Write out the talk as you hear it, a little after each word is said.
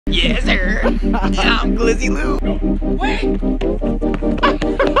Yes, sir. I'm Glizzy Lou. Wait.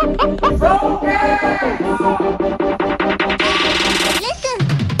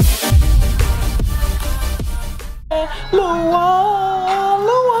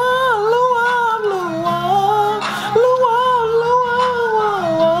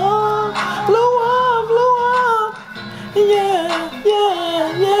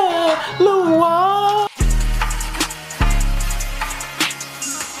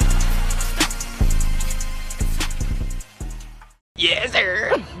 Yes,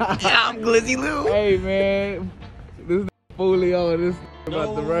 sir. I'm Glizzy Lou. Hey, man. This is Foolio and this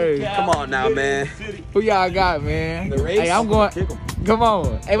about the race. Come on now, man. Who y'all got, man? The race? Hey, I'm going. Come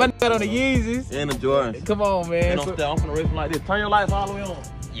on. Hey, my nigga on the Yeezys. And the Jordans. Come on, man. I'm finna race them like this. Turn your lights all the way on.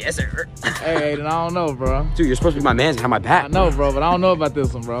 Yes, sir. Hey, then I don't know, bro. Dude, you're supposed to be my man and have my back. I know, bro, but I don't know about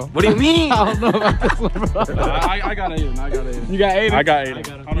this one, bro. What do you mean? I don't know about this one, bro. I got Adin. You got Adin? I got Adin.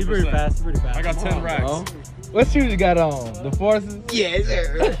 He's pretty fast. I got 10 racks. Bro. What shoes you got on? The Forces? Yes,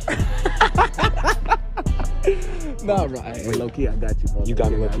 sir. Nah, bro. Hey, low key, I got you, bro. You got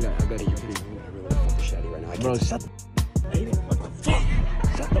me, low key. I got Hey, you. you're really fucking shady right now. Bro, shut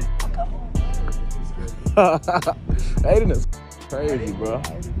the Adin is crazy, bro.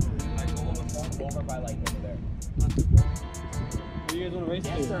 You guys want to race?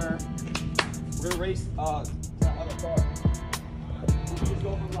 Yes, sir. We're going to race the other car.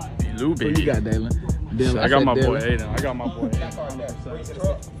 Lou, Who baby. you got, Dalen? I got my boy Adin. I got my boy Adin.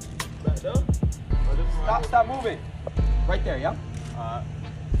 Stop moving. Right there, yeah?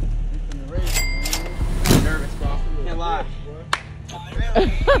 Nervous, bro. Can't lie.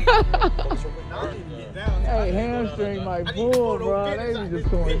 Hey, hamstring my bull, bro. They be just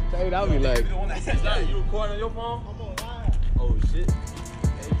going straight. I'll be like, You recording on your phone? I'm on live. Oh, shit.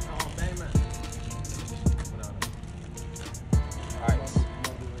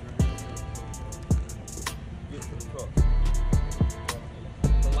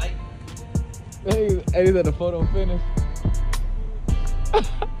 hey, is that the photo finish?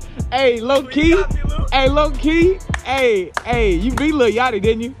 Hey, low key. Hey, low key. Hey, you beat Lil Yachty,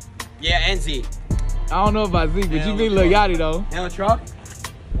 didn't you? Yeah, and Z. I don't know about Z, but you beat Lil Yachty though. And the truck?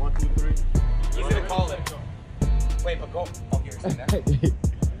 1, 2, 3. He's gonna call it. Wait, but go. Oh, here, see that?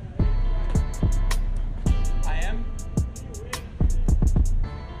 I am.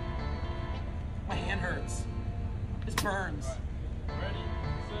 My hand hurts. This burns. Ready,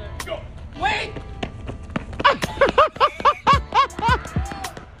 set, go. Wait!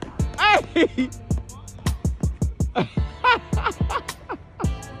 Hey!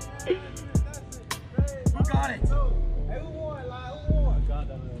 Who got it?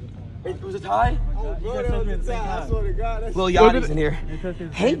 Wait, it was a tie? Lil Yachty's in here.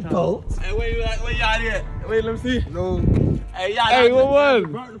 Hey, boat. Hey, wait, y'all here. Wait, let me see. No. Hey, y'all. Hey, what was?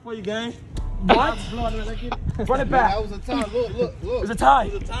 Burnt it for you, gang. What? Run it back. That was a tie. Look. It was a tie.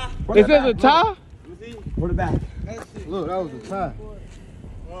 It was a tie. It says a tie? Run it back. Look, that was a tie.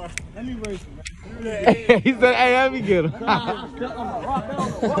 Let me race him. He said, hey, let me get him.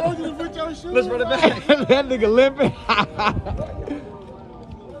 Let's run it back. That nigga limping.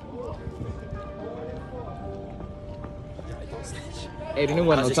 Hey, then it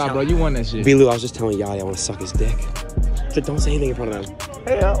wasn't no time, bro. You won that shit. B-Lou, I was just telling Yachty I want to suck his dick. So don't say anything in front of them.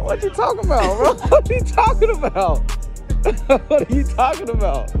 Hell, what you talking about, bro? What are you talking about? What are you talking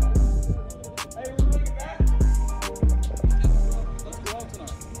about?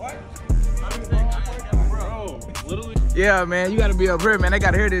 Yeah, man, you gotta be up here, man. They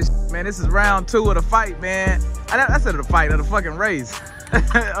gotta hear this, man. This is round 2 of the fight, man. I said of the fight, of the fucking race.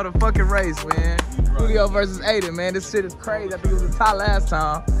 Of the fucking race, man. Julio versus Adin, man. This shit is crazy. I think it was a tie last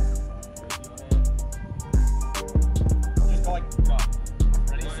time. Just go like, go.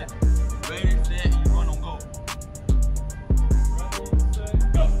 Ready, set. Ready, set, you run on go. Ready, set,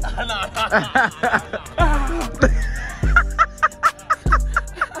 go.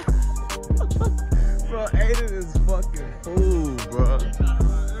 Bro, Adin is fucking fool, bro.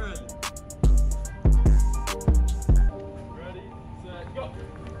 Ready, set, go.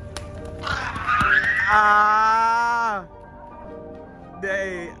 Ah,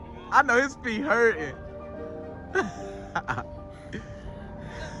 dang. I know his feet hurting.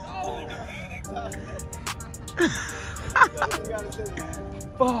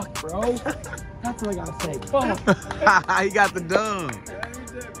 Fuck, bro. That's what I gotta say. Fuck. He got the dub.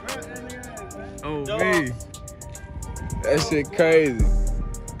 Oh, me. That shit crazy.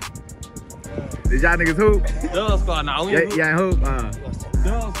 Did y'all niggas hoop? Dub squad now. Yeah, hoop.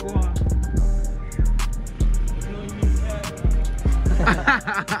 Dub squad.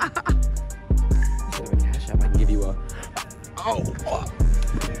 Cash App, I can give you a. Oh, fuck.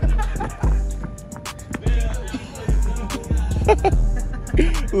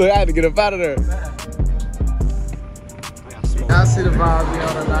 Look, I had to get up out of there. I see the vibes we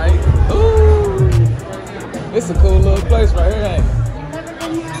on tonight. Ooh. It's a cool little place right here, ain't it?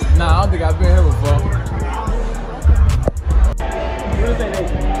 Nah, I don't think I've been here before. What is that?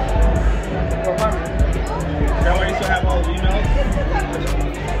 That way you still have all the emails?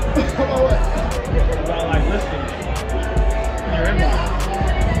 About what? About like listing your inbox.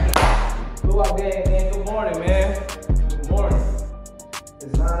 Luau gang, man. Good morning, man. Good morning.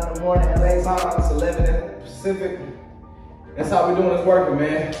 It's 9 in the morning, LA time. It's 11 in the Pacific. That's how we doing this working,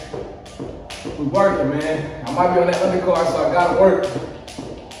 man. We working, man. I might be on that undercard, so I gotta work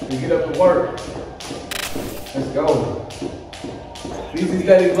to get up to work. Let's go. These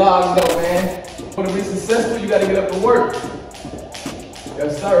steady vlogs though, man. For to be successful, you gotta get up to work.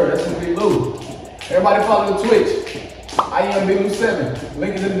 Yes, sir. That's gonna be Lou. Everybody follow the Twitch. I am BLU7.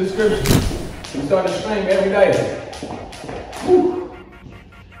 Link is in the description. We start to stream every day. Woo.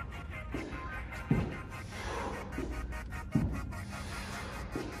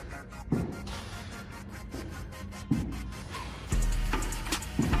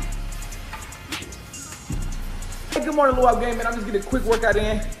 Hey, good morning, Luau Game, man. I'm just getting a quick workout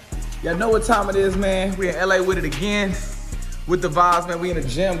in. Y'all know what time it is, man. We in LA with it again. With the vibes, man. We in the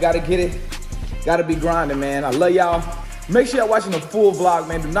gym, gotta get it. Gotta be grinding, man. I love y'all. Make sure y'all watching the full vlog,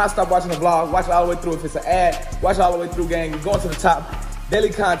 man. Do not stop watching the vlog. Watch it all the way through. If it's an ad, watch it all the way through, gang. We're going to the top. Daily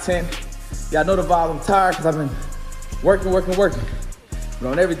content. Y'all know the vibe. I'm tired because I've been working. But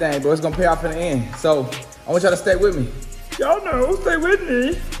on everything, bro. It's gonna pay off in the end. So I want y'all to stay with me. Y'all know, stay with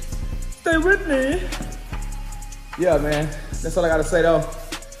me. Stay with me. Yeah, man. That's all I gotta say though.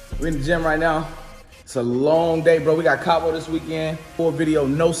 We're in the gym right now. It's a long day, bro. We got Cabo this weekend. Full video,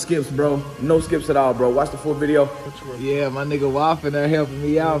 no skips, bro. No skips at all, bro. Watch the full video. Yeah, my nigga Waf in there helping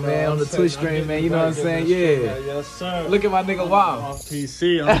me out, man, on the Twitch stream, man. You know what I'm saying? Yeah. Yes, sir. Look at my nigga Waf. Off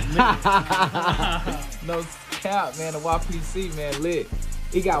PC. No cap, man. The Waf PC, man, lit.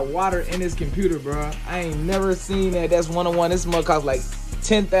 He got water in his computer, bro. I ain't never seen that. That's one-on-one. This mug cost like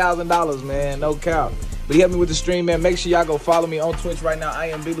 $10,000, man. No cap. But he helped me with the stream, man. Make sure y'all go follow me on Twitch right now. I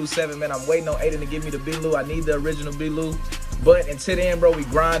am BLU7, man. I'm waiting on Adin to give me the BLU. I need the original BLU. But until then, bro, we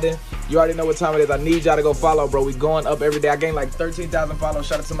grinding. You already know what time it is. I need y'all to go follow, bro. We going up every day. I gained like 13,000 followers.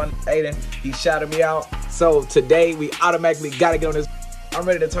 Shout out to my Adin. He shouted me out. So today, we automatically got to get on this. I'm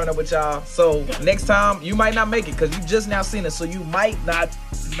ready to turn up with y'all. So next time, you might not make it because you just now seen it. So you might not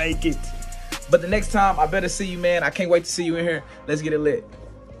make it. But the next time, I better see you, man. I can't wait to see you in here. Let's get it lit.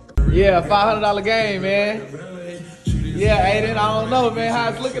 Yeah, $500 game, man. Yeah, Adin, I don't know, man, how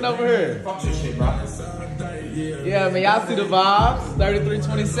it's looking over here. Fuck this shit, bro. Yeah, man, y'all see the vibes.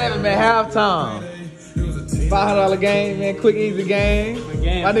 33-27, man, halftime. $500 game, man, quick, easy game.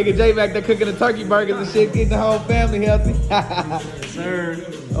 My nigga Jay back there cooking the turkey burgers and shit, getting the whole family healthy. Yes, sir.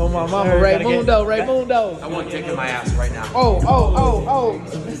 Oh, my mama, Raymundo. I want dick in my ass right now. Oh.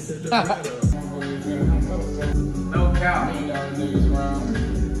 No cow.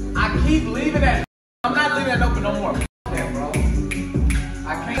 I keep leaving that. I'm not leaving that open no more. That, bro.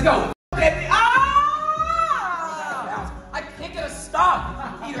 I can't go. I can't get a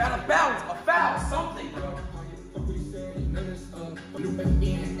stop. Either out of bounds, a foul, something, bro.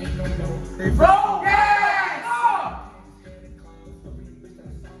 Bro, yes!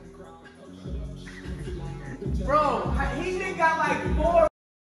 Bro, he done got like 4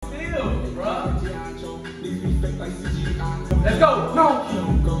 steals, bro. Let's go. No.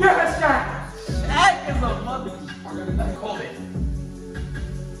 Yes, Shaq. Shaq is a mother. Hold it.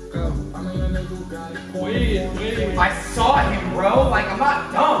 I saw him, bro. Like, I'm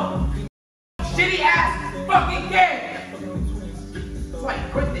not dumb. Shitty ass fucking game. So I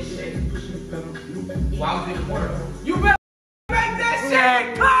quit this shit. Wow, didn't work. You better make that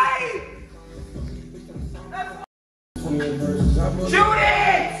shit, Clay! Shoot it!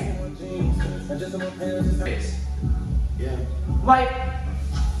 Yeah. Like,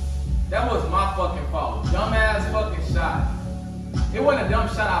 that was my fucking fault. Dumbass fucking shot. It wasn't a dumb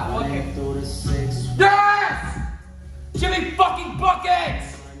shot, I fucking. Yes! Jimmy fucking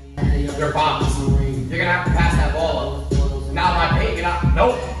buckets! You're bombs. You're gonna have to pass that ball up. Now my pay, get out.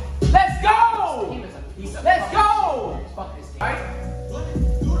 Nope. Let's go! Let's go! Right?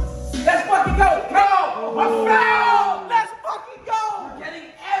 Let's fucking go! Go! A foul! Let's fucking go! We're getting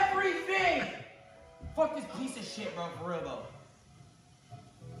everything! Fuck this piece of shit, bro, for real though.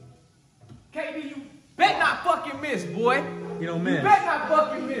 KB, you bet not fucking miss, boy. You don't miss. You bet not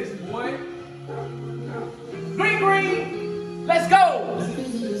fucking miss, boy. Green. Let's go.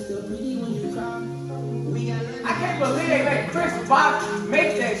 I can't believe they let Chris Box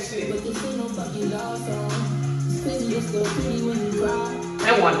make that shit.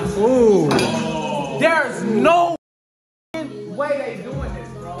 And one. Ooh. There's no way they doing this,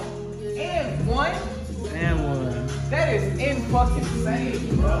 bro. And one. And one. That is in fucking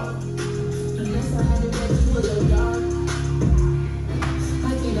insane, bro.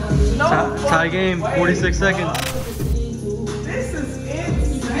 No Tie game, way, 46 bro. seconds. This is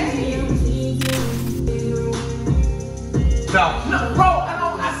insane. No. No, bro,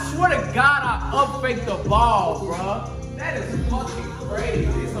 I swear to God, I up-faked the ball, bro. That is fucking crazy.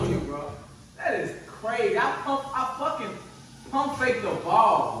 It's on you, bro. That is crazy. I fucking pump fake the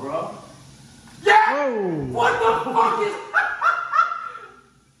ball, bro. Yeah! Whoa. What the fuck is...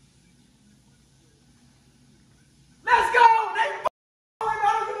 Let's go! They fucking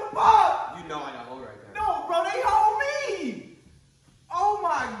out of the ball! You know I got hold right there. No, bro, they hold me! Oh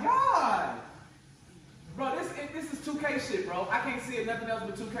my God! Bro, this is 2K shit, bro. I can't see it nothing else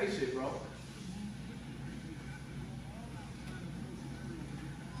but 2K shit, bro.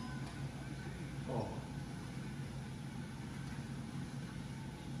 Oh.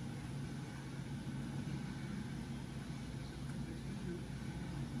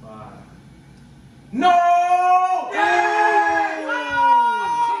 No!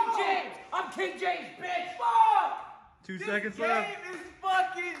 I'm King James, bitch! Fuck! 2 This seconds game left. is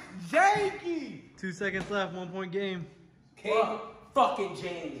fucking janky! 2 seconds left. 1 point game. King fucking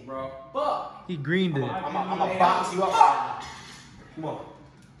James, bro. Fuck! He greened it. I'm gonna box you up. Come on.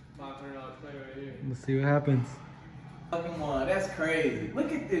 Let's see what happens. Fucking one, that's crazy.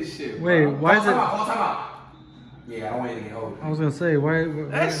 Look at this shit, Wait, bro. why is it? Come on. Yeah, I don't want you to get hold. I was gonna say, why?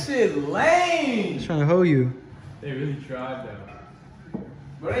 That shit lame! He's trying to hoe you. They really tried though.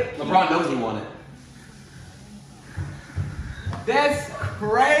 Bro, they keep- LeBron knows he won it. That's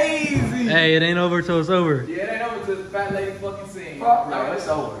crazy! Hey, it ain't over till it's over. Yeah, it ain't over to the fat lady fucking scene. Fuck no, it's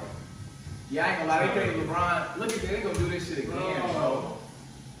over. Yeah, I ain't gonna lie, they can't LeBron. Look at that, they gonna do this shit again, bro.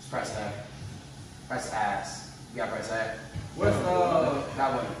 Just press that. Press ass. You gotta press that. What's that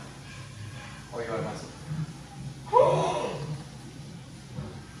one? Oh, you gotta press it.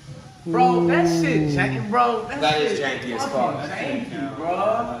 Bro, that shit janky, bro. That is shit janky as fucking fuck. Janky, bro.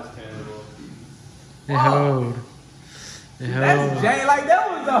 That's terrible. They hoed. They That's hoed. janky, like that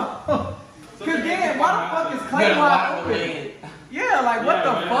was a. Cause then, why the fuck is Clay wide open? Yeah, like what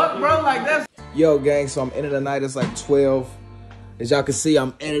the fuck, bro? Like that's. Yo, gang, so I'm ending the night. It's like 12. As y'all can see,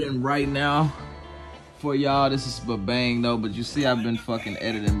 I'm editing right now. For y'all, this is a bang though, but you see I've been fucking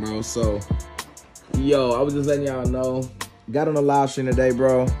editing, bro. So, yo, I was just letting y'all know. Got on the live stream today,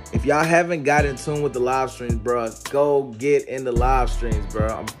 bro. If y'all haven't got in tune with the live streams, bro, go get in the live streams, bro.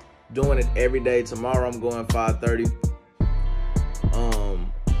 I'm doing it every day. Tomorrow I'm going 5:30.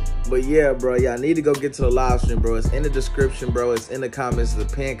 But yeah, bro, y'all need to go get to the live stream, bro. It's in the description, bro. It's in the comments.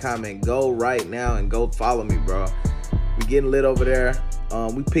 It's a pinned comment. Go right now and go follow me, bro. We getting lit over there.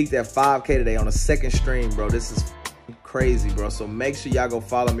 We peaked at 5K today on the second stream, bro. This is crazy, bro. So make sure y'all go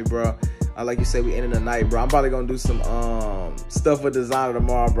follow me, bro. Like you said, we ended the night, bro. I'm probably gonna do some stuff with designer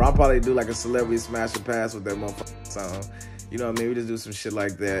tomorrow, bro. I'll probably do like a celebrity smash and pass with that motherfucking song. You know what I mean? We just do some shit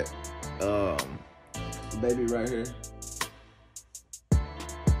like that. Baby right here.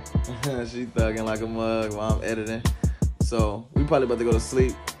 She thugging like a mug while I'm editing. So we probably about to go to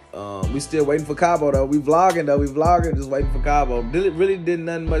sleep. We still waiting for Cabo though. We vlogging though. We vlogging, just waiting for Cabo. Really didn't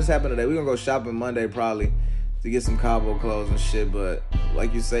nothing much happen today. We gonna go shopping Monday probably to get some Cabo clothes and shit. But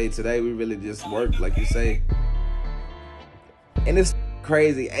like you say, today we really just worked, like you say. And it's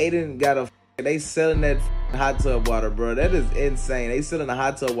crazy. Adin got a. They selling that hot tub water, bro. That is insane. They selling the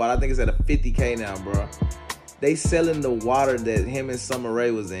hot tub water. I think it's at a 50K now, bro. They selling the water that him and Summer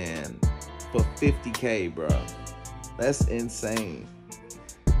Rae was in for 50K, bro. That's insane.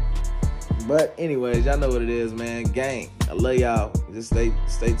 But anyways, y'all know what it is, man. Gang, I love y'all. Just stay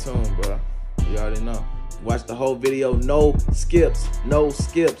tuned, bro. You already know. Watch the whole video. No skips. No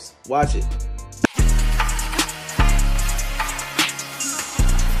skips. Watch it.